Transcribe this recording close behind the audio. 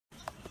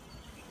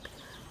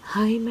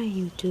Hi my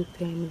YouTube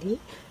family,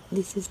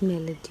 this is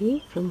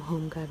Melody from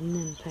Home Garden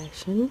and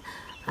Fashion.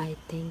 I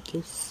thank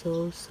you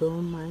so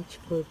much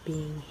for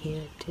being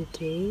here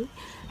today.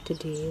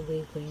 Today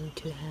we're going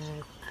to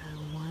have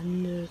a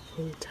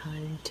wonderful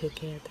time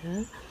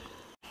together.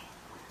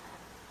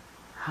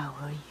 How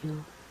are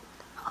you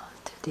all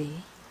today?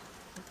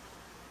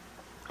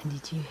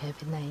 Did you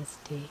have a nice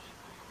day?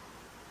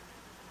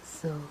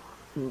 So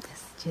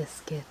let's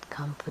just get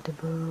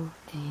comfortable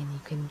and you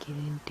can get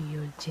into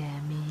your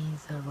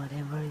jammies or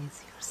whatever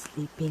is your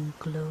sleeping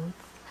clothes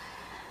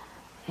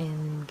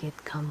and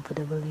get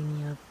comfortable in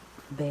your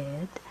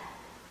bed,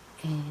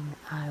 and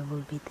I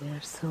will be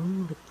there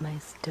soon with my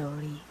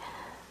story.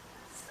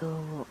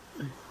 So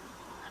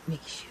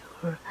make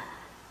sure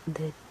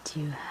that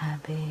you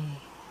have a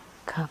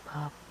cup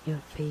of your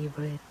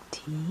favorite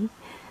tea,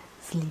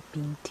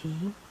 sleeping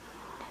tea,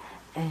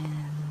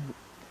 and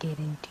get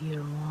into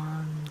your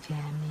warm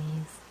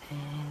jammies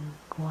and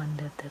go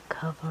under the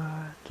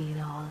cover,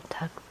 get all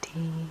tucked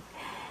in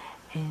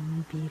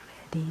and be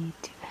ready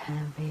to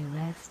have a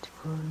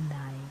restful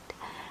night.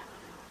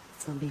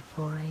 So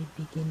before I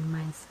begin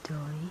my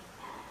story,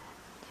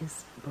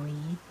 just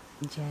breathe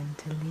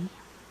gently,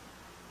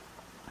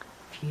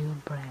 few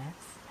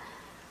breaths,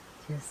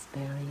 just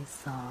very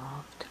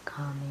soft,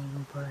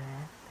 calming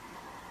breath,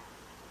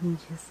 and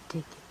just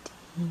take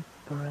a deep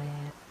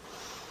breath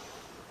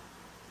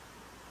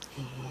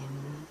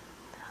in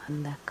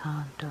on the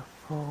count of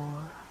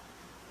 4,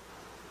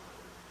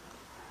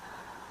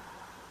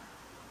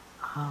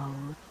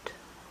 out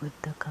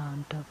with the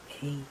count of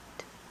 8.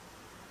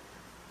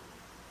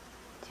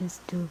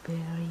 Just do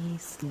very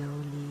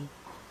slowly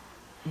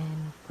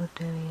and put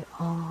away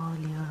all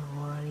your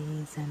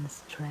worries and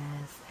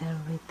stress,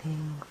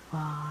 everything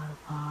far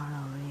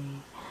away.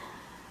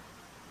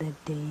 The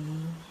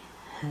day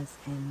has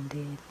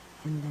ended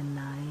and the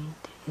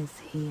night is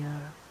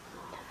here.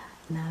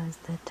 Now is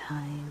the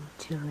time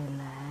to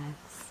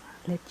relax,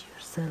 let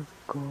yourself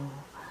go,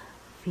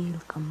 feel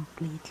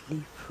completely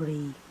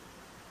free.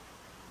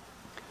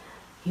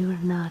 You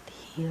are not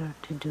here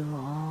to do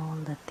all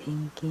the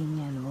thinking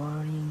and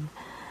worrying.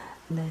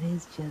 That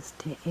is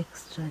just an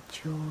extra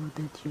chore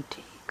that you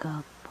take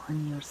up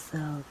on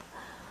yourself.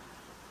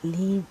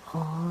 Leave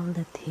all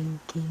the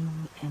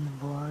thinking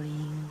and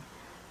worrying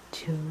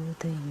to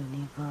the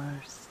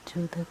universe,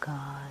 to the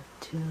God,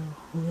 to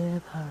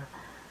whoever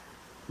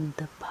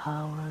the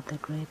power, the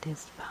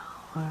greatest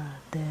power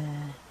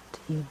that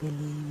you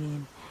believe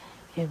in.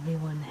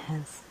 Everyone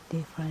has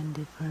different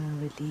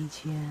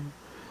religion,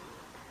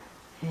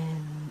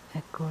 and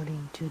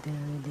according to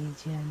their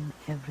religion,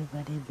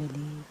 everybody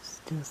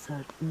believes to a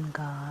certain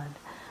God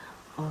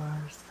or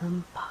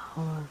some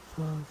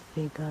powerful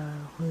figure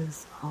who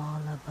is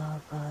all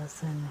above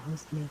us and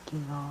who's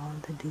making all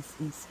the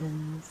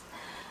decisions.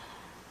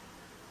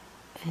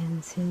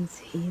 And since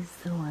he's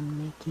the one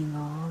making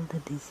all the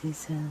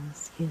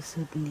decisions, you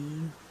should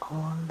leave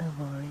all the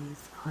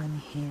worries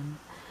on him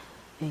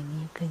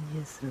and you can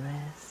just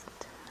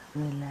rest,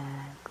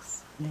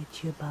 relax,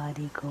 let your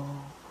body go.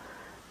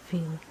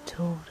 Feel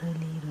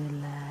totally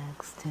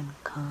relaxed and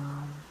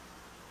calm,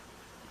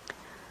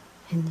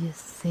 and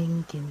just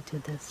sink into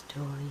the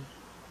story.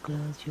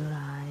 Close your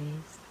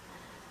eyes,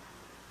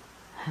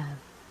 have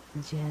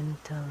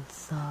gentle,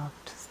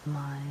 soft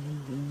smile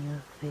in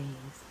your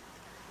face.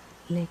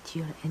 Let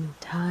your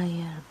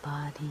entire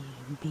body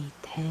be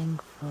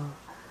thankful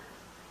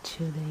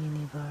to the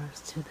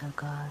universe, to the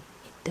God.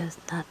 It does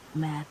not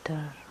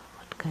matter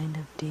what kind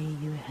of day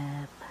you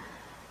have.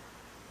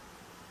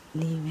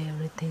 Leave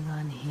everything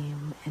on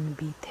him and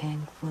be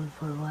thankful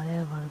for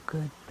whatever,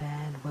 good,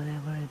 bad,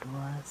 whatever it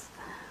was.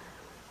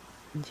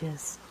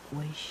 Just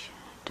wish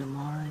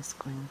tomorrow is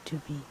going to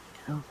be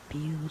a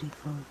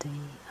beautiful day,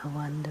 a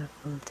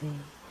wonderful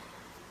day.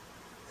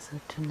 So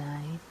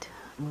tonight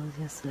we'll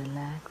just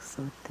relax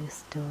with this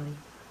story.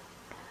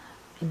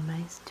 In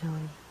my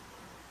story,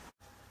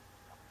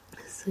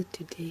 so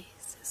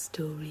today's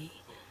story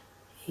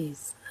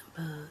is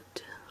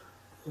about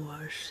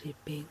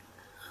worshipping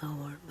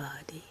our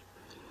body.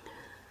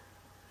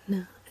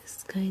 Now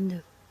it's kind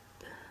of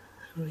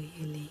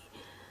really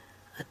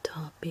a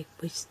topic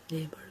which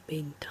never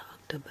been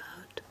talked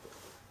about.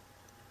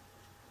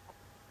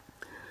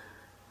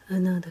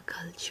 Now the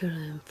culture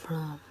I'm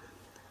from,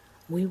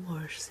 we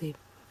worship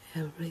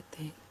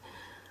everything.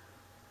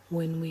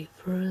 When we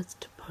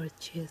first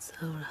purchase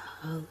our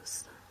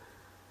house,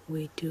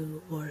 we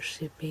do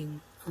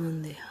worshipping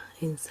on the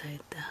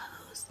inside the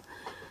house,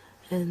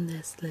 and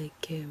that's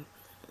like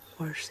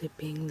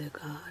worshipping the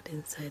God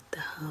inside the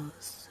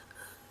house,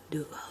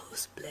 do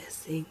house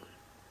blessing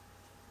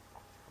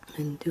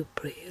and do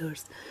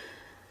prayers,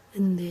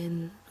 and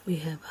then we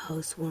have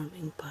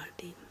housewarming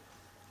party.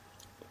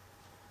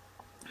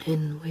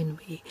 And when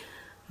we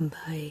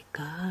buy a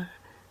car,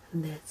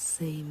 that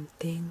same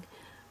thing,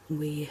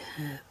 we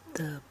have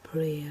the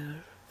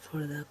prayer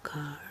for the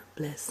car,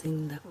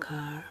 blessing the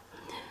car.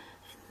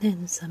 And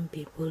then some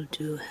people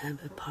do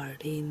have a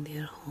party in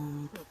their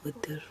home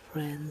with their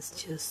friends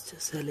just to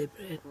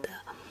celebrate the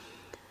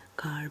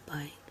car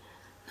buying.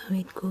 Now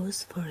it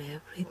goes for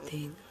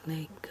everything,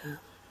 like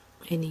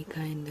any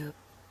kind of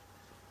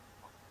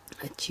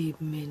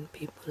achievement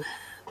people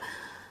have,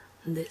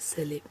 they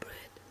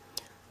celebrate.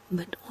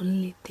 But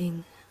only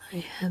thing I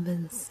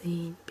haven't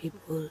seen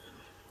people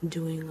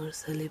doing or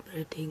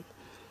celebrating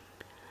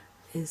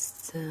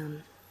is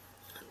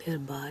their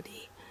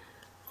body,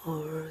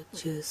 or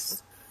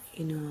just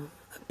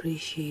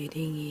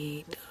appreciating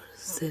it or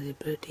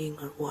celebrating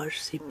or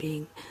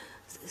worshipping.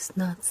 It's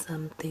not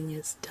something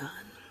is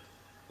done.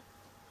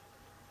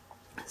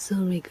 So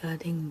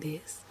regarding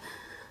this,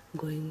 I'm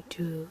going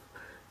to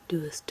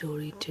do a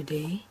story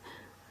today.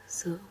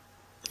 So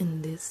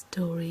in this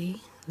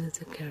story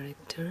there's a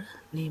character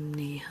named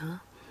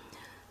Neha,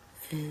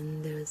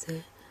 and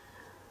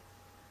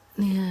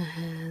Neha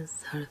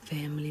has her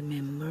family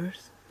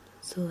members.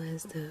 So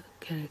as the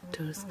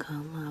characters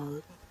come,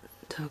 I'll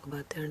talk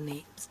about their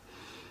names.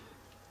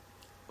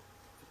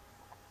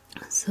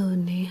 So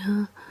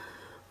Neha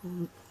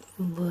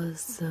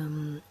was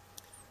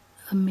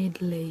a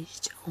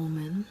middle-aged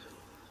woman,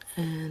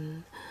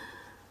 and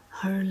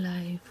her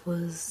life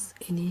was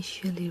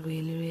initially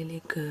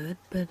really good,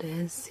 but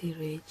as she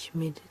reached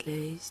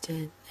middle-aged,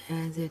 and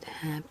as it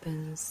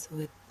happens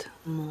with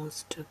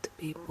most of the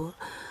people,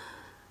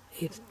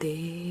 if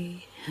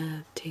they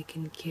have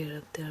taken care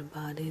of their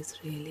bodies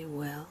really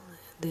well,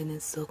 then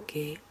it's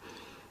okay.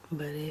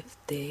 But if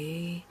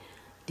they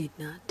did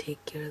not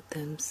take care of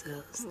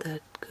themselves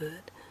that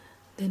good,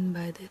 then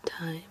by the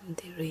time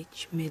they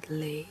reach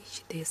middle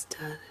age, they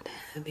started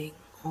having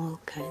all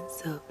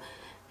kinds of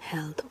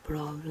health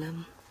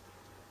problems.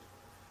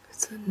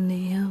 So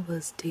Neha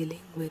was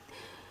dealing with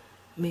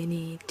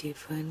many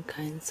different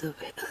kinds of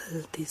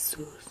health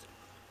issues,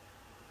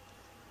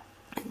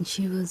 and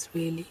she was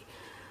really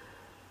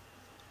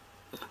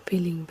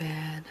feeling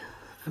bad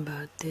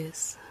about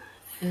this.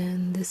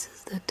 And this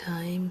is the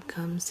time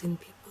comes in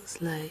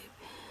people's life.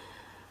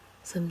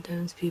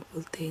 Sometimes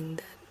people think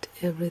that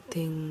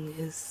everything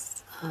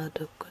is out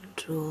of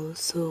control.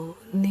 So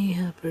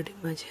Neha pretty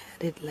much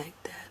had it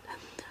like that.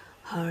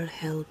 Her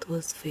health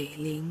was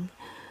failing,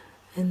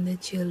 and the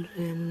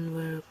children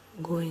were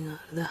going out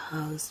of the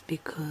house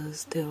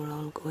because they were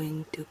all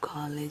going to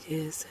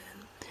colleges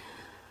and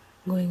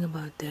going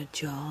about their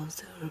jobs.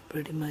 They were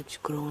pretty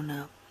much grown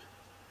up.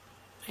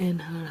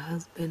 And her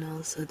husband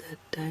also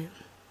that time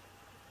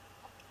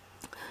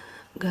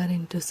got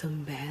into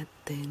some bad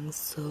things,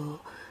 so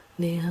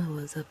Neha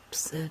was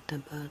upset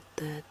about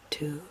that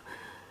too.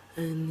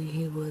 And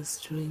he was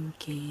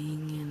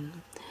drinking,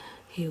 and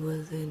he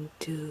was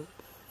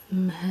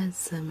had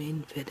some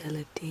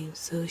infidelity,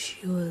 so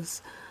she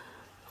was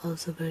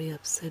also very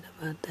upset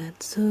about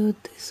that. So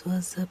this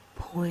was a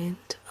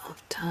point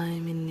of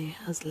time in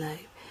Neha's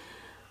life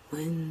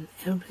when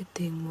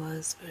everything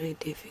was very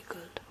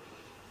difficult.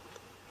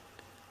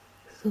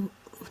 So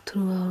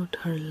throughout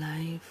her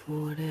life,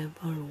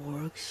 whatever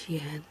work she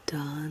had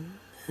done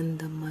and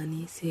the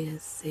money she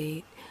had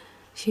saved,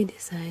 she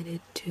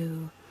decided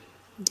to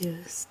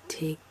just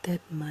take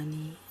that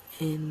money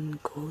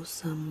and go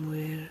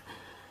somewhere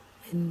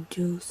and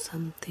do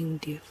something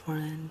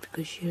different,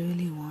 because she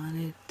really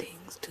wanted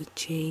things to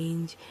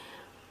change,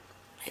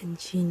 and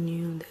she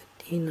knew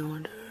that in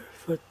order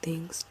for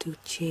things to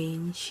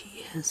change,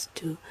 she has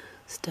to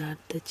start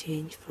the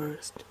change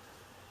first.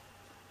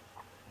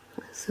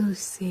 So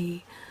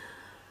she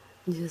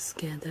just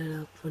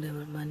gathered up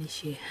whatever money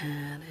she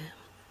had,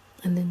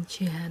 and then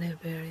she had a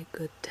very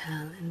good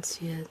talent.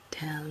 She had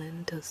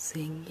talent of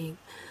singing.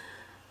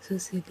 So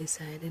she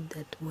decided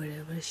that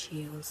wherever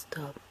she will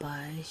stop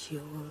by, she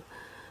will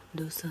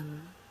do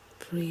some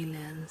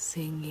freelance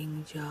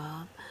singing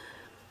job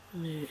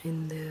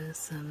in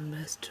some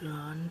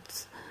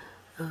restaurants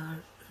or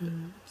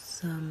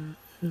some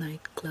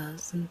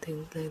nightclubs and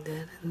things like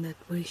that, and that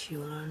way she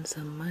will earn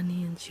some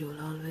money and she will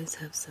always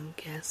have some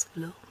cash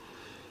flow.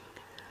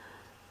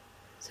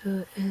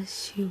 So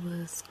as she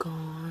was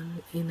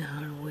gone in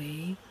her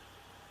way,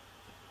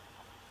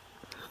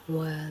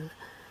 well,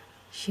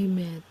 she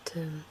met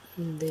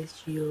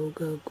this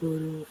yoga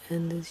guru,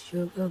 and this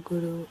yoga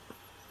guru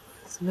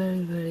was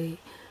very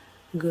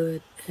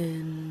good,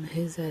 and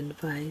his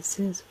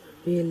advices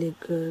were really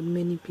good.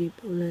 Many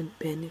people had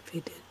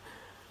benefited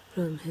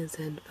from his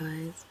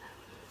advice.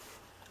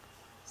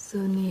 So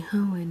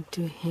Neha went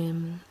to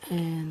him,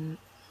 and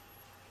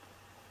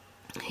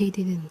he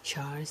didn't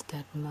charge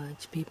that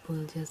much.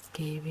 People just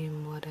gave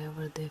him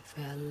whatever they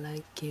felt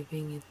like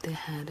giving. If they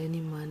had any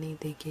money,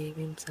 they gave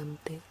him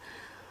something.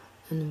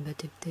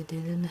 But if they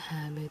didn't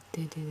have it,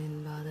 they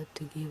didn't bother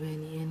to give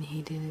any, and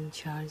he didn't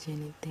charge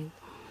anything.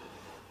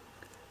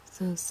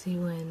 So she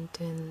went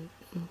and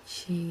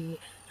she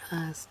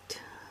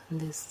asked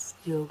this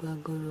yoga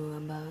guru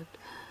about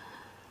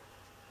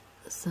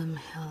some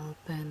help,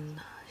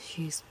 and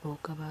she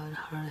spoke about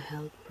her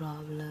health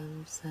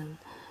problems, and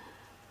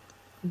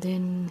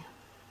then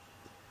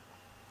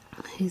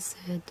he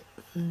said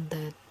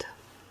that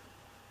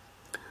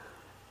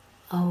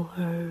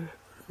our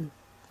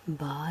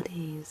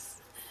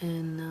bodies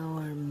and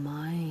our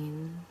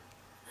mind,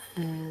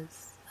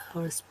 as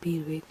our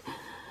spirit,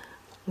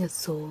 the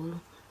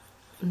soul,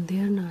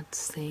 they're not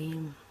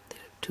same. They're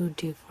two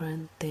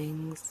different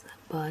things.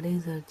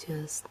 Bodies are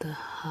just the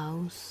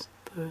house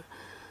for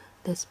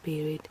the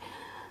spirit.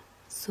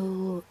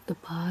 So the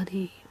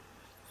body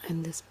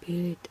and the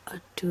spirit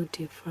are two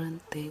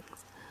different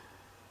things.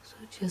 So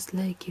just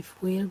like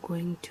if we are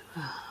going to a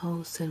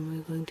house and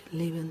we're going to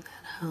live in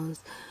that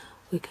house,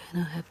 we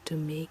kind of have to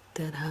make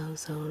that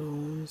house our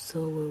own.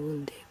 So we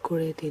will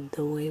decorate it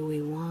the way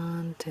we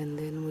want, and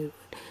then we would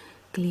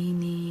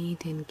clean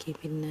it and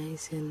keep it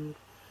nice and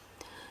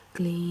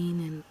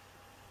clean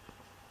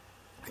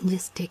and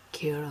just take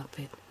care of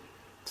it.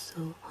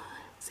 So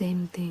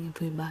same thing,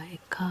 if we buy a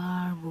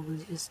car, we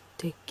will just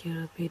take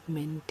care of it,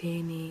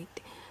 maintain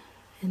it,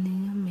 and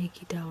then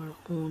make it our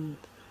own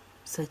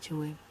such a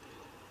way.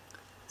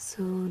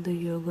 So the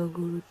yoga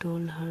guru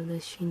told her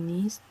that she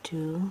needs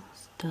to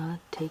start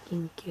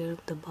taking care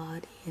of the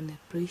body and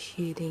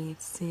appreciating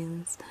it,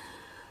 since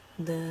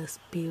the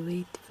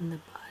spirit and the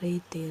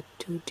body, they are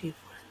two different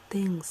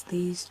things.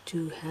 These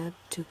two have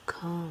to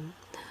come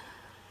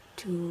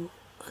to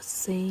a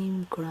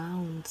same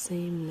ground,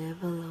 same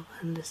level of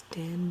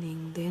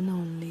understanding, then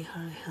only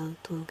her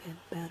health will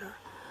get better.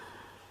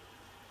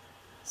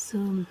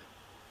 So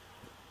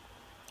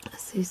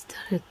she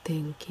started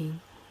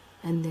thinking,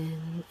 and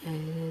then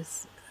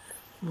as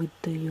with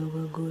the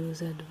yoga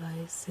guru's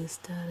advice, she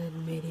started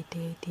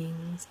meditating,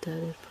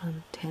 started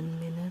from 10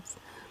 minutes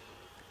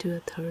to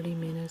 30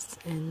 minutes,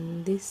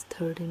 and this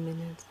 30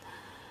 minutes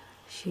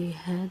she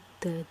had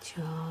the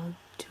job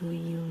to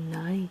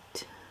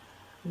unite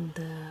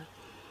the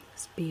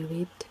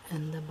spirit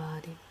and the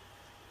body.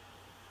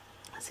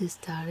 She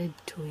started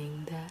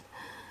doing that,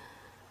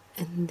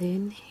 and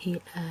then he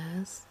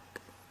asked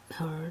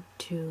her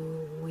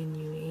to, when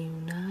you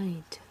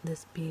unite the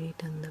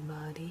spirit and the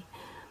body,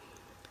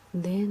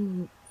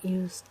 then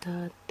you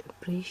start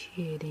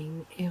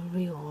appreciating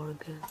every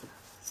organ.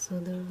 So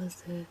there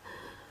was a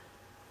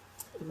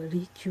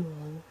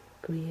ritual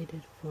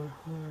created for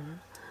her,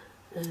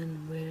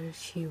 and where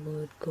she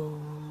would go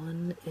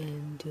on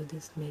and do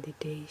this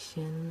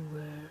meditation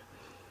where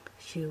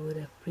she would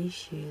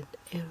appreciate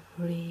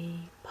every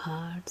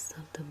parts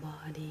of the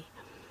body.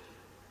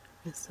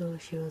 And so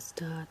she will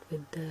start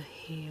with the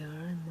hair,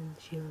 and then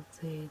she will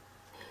say,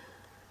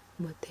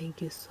 but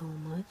thank you so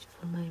much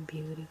for my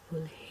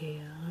beautiful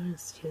hair.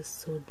 It's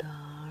just so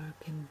dark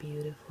and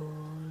beautiful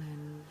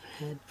and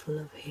head full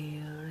of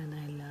hair, and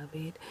I love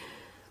it.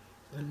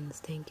 And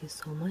thank you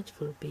so much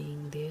for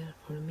being there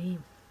for me.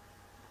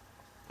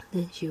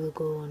 Then she will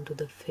go on to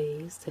the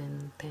face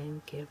and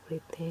thank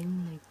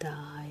everything, like the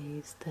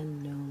eyes, the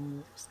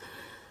nose,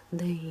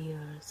 the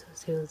ears.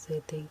 So she will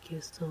say, thank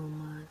you so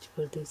much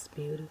for these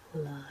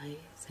beautiful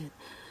eyes,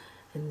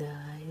 and the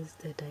eyes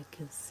that I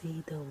can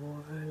see the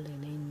world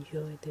and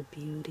enjoy the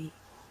beauty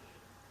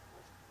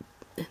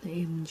and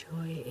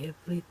enjoy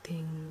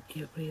everything,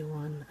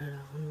 everyone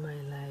around my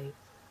life,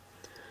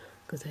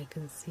 because I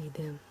can see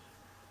them.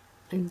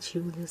 And she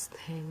will just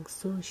thank.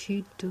 So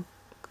she took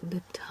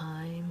the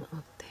time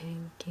of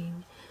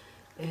thanking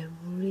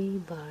every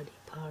body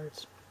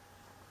part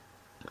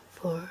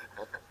for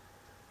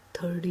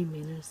 30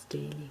 minutes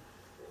daily.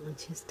 And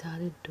she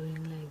started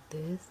doing like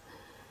this,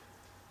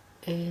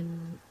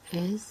 and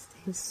as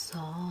he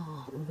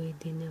saw,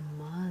 within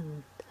a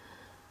month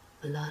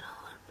a lot of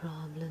her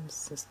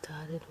problems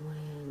started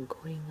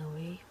going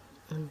away,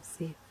 and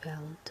she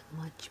felt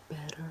much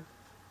better,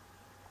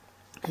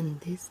 and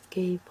this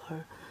gave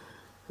her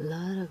a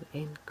lot of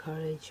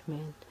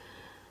encouragement.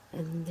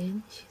 And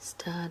then she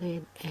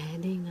started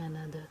adding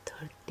another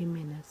 30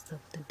 minutes of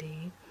the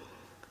day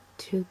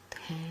to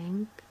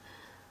thank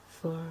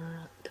for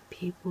the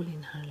people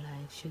in her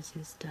life. She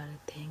just started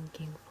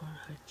thanking for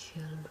her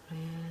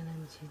children,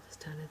 and she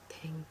started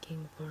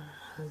thanking for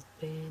her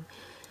husband,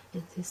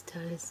 and she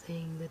started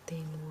saying that they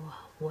knew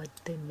what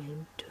they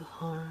meant to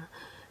her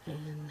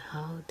and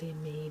how they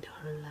made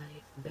her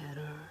life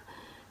better,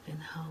 and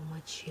how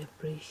much she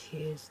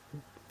appreciates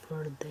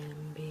for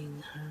them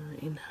being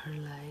in her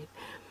life.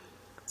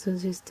 So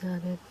she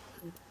started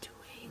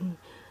doing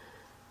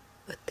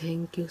a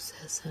thank you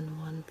session,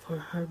 one for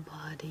her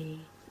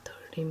body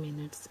 30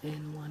 minutes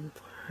and one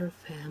for her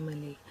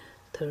family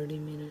 30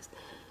 minutes.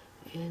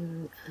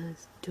 And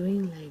as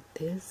doing like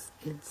this,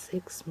 in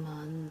 6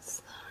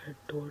 months her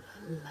total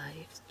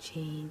life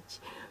changed.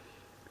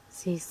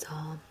 She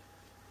saw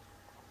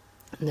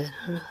that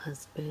her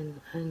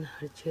husband and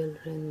her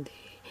children,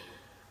 they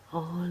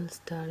all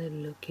started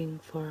looking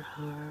for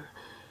her,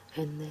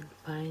 and then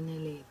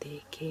finally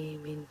they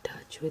came in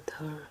touch with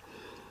her,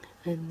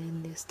 and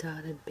then they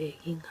started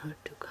begging her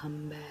to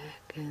come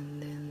back,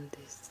 and then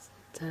they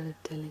started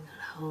telling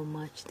her how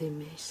much they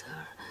miss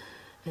her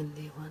and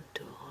they want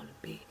to all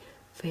be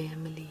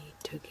family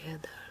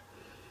together.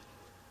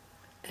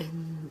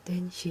 And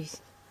then she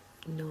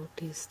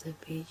noticed the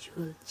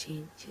visual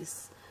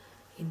changes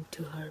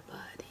into her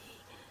body,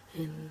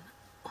 and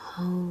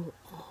how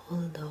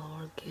all the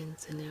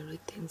organs and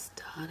everything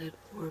started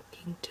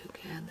working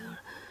together,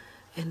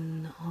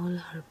 and all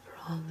her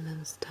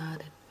problems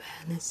started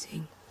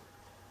vanishing.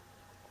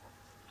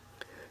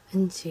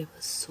 And she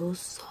was so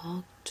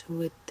shocked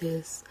with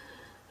this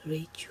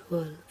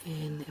ritual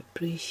and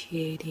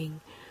appreciating,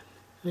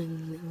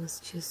 and it was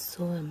just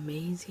so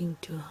amazing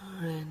to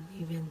her, and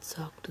even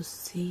shocked to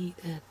see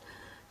that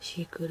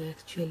she could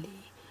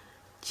actually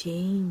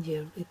change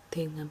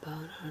everything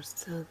about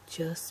herself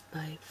just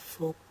by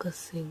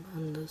focusing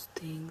on those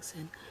things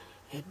and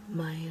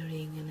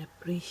admiring and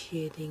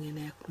appreciating and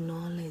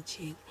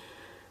acknowledging.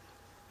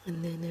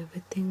 And then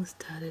everything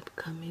started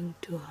coming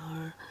to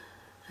her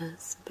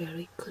as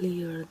very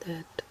clear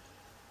that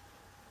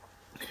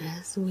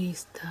as we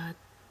start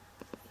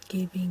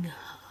giving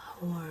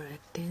our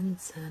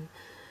attention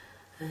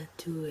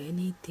to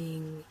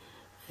anything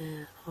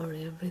or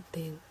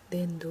everything,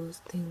 then those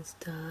things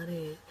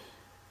started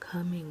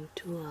coming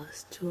to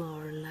us, to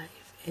our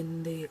life.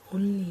 And the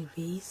only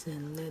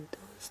reason that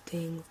those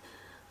things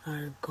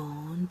are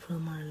gone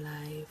from our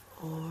life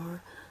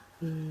or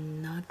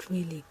not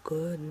really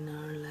good in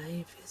our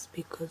life is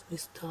because we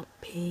stop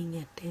paying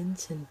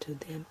attention to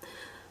them.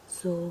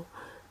 So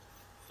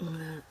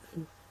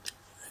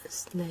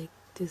it's like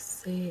they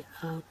say,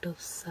 out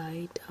of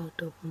sight,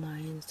 out of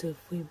mind. So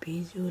if we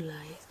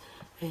visualize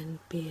and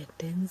pay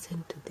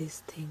attention to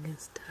this thing and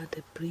start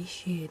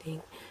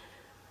appreciating,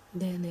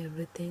 then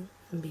everything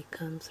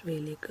becomes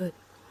really good.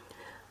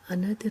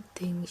 Another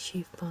thing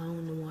she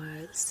found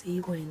while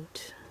she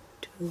went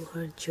to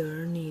her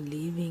journey,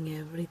 leaving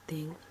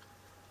everything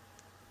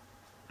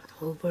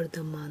over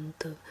the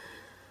month of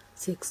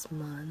 6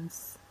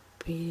 months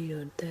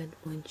period, that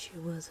when she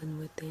wasn't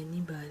with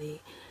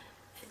anybody,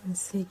 and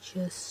she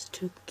just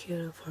took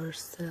care of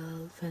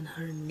herself and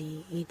her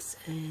needs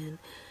and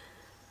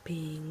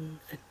paying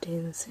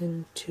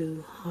attention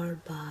to her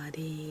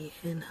body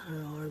and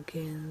her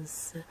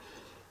organs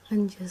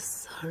and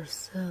just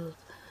herself.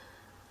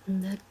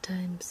 And that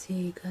time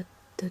she got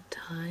the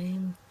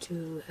time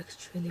to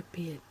actually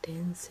pay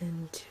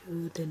attention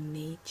to the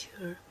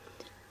nature,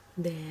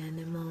 the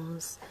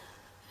animals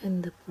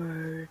and the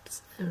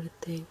birds,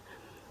 everything.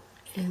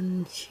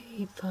 And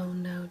she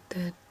found out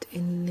that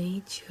in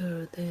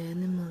nature, the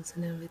animals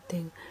and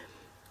everything,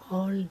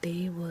 all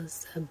day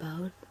was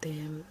about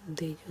them.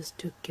 They just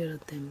took care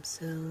of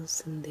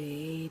themselves, and they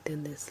ate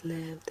and they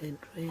slept, they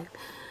drank.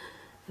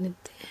 And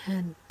if they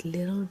had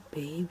little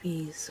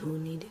babies who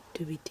needed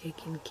to be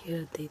taken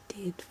care of, they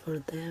did for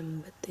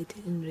them, but they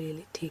didn't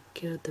really take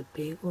care of the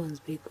big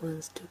ones. Big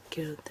ones took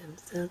care of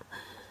themselves.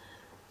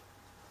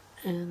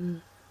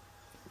 And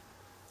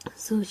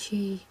so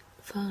she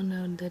found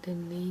out that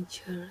in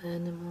nature,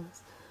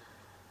 animals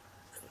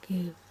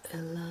give a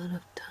lot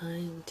of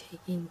time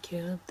taking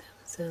care of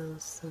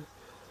themselves,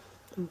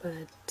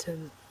 but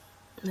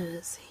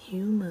as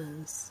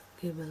humans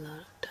give a lot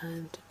of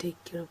time to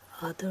take care of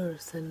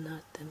others and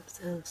not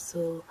themselves.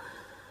 So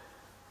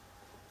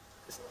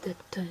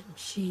that time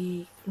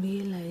she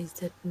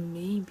realized that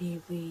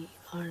maybe we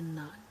are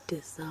not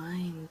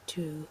designed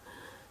to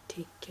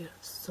take care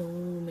of so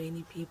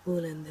many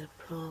people and their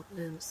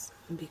problems,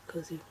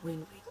 because if when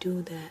we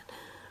do that,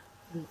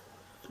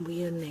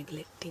 we are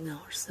neglecting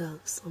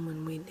ourselves. So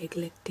when we're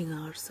neglecting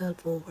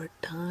ourselves over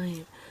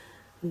time,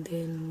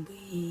 then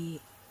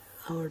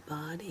our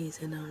bodies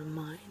and our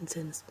minds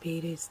and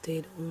spirits,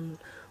 they don't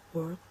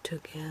work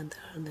together.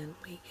 Then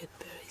we get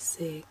very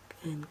sick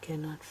and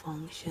cannot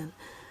function.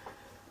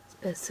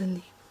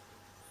 Especially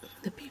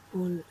the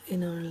people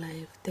in our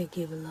life, they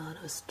give a lot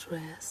of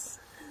stress,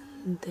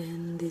 and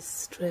then this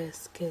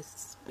stress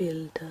gets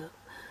built up,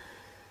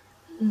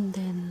 and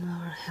then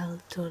our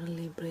health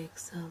totally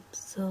breaks up.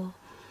 So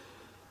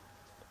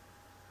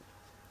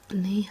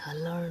Neha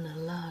learned a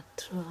lot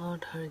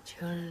throughout her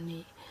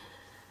journey,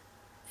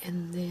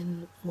 and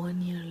then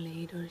 1 year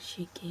later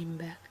she came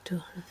back to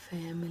her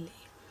family.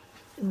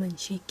 And when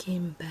she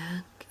came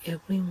back,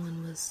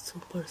 everyone was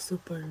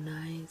super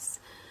nice,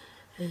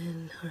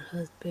 and her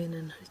husband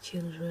and her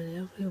children,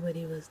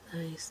 everybody was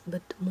nice.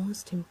 But the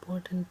most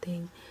important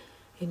thing,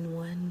 in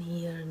 1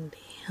 year,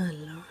 Neha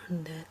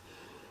learned that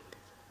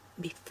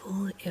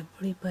before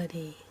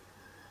everybody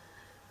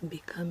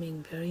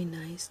becoming very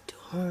nice to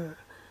her,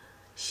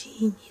 she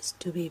needs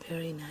to be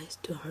very nice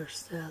to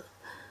herself.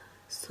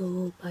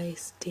 So by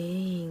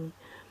staying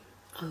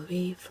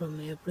away from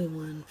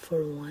everyone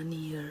for 1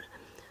 year,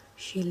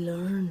 she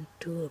learned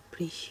to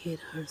appreciate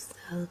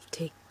herself,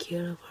 take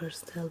care of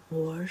herself,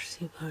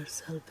 worship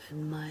herself,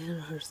 admire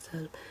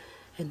herself,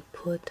 and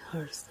put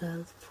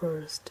herself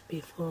first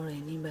before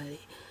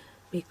anybody,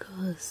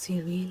 because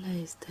she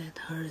realized that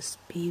her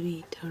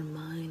spirit, her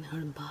mind,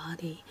 her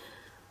body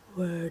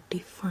were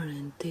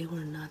different. They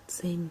were not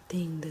same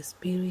thing. The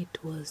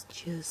spirit was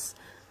just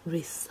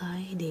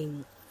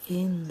residing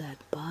in that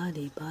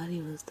body. Body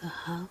was the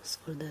house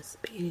for the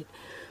spirit.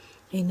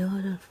 In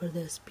order for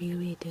the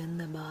spirit and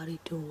the body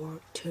to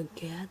work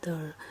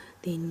together,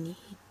 they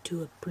need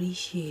to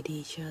appreciate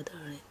each other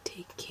and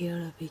take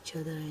care of each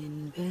other and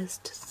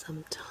invest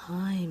some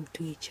time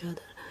to each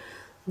other.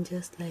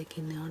 Just like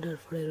in order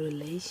for a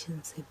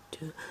relationship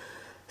to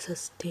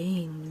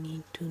sustain, we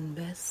need to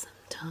invest some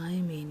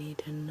time in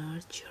it and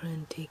nurture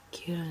and take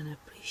care and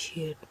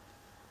appreciate.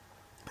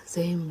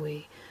 Same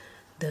way,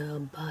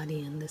 the body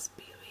and the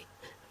spirit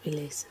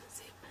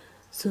relationship.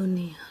 So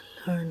Neha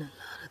learned a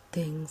lot of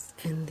things,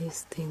 and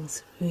these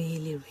things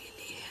really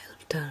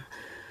helped her.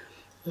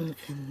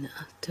 And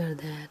after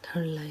that,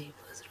 her life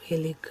was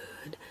really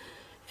good,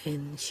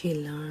 and she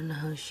learned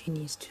how she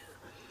needs to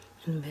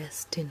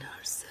invest in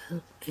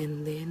herself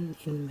and then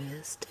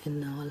invest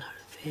in all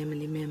her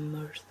family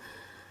members.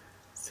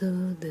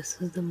 So this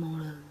is the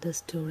moral of the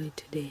story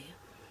today,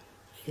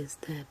 is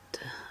that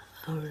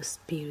our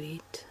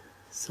spirit,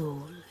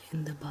 soul,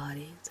 and the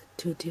body are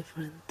two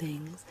different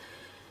things,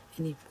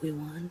 and if we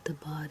want the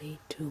body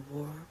to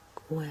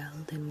work well,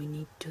 then we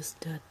need to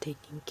start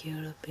taking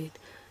care of it,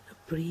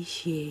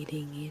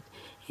 appreciating it,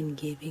 and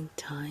giving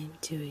time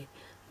to it.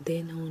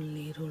 Then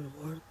only it will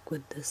work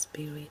with the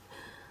spirit.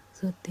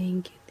 So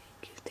thank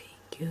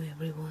you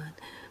everyone.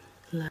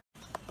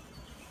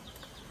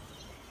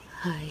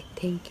 Hi,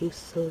 thank you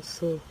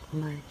so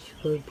much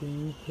for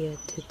being here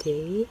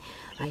today.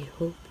 I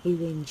hope you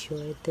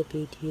enjoyed the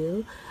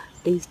video.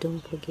 Please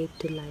don't forget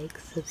to like,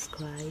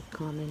 subscribe,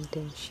 comment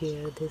and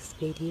share this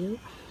video.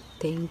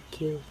 Thank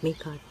you. May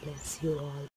God bless you all.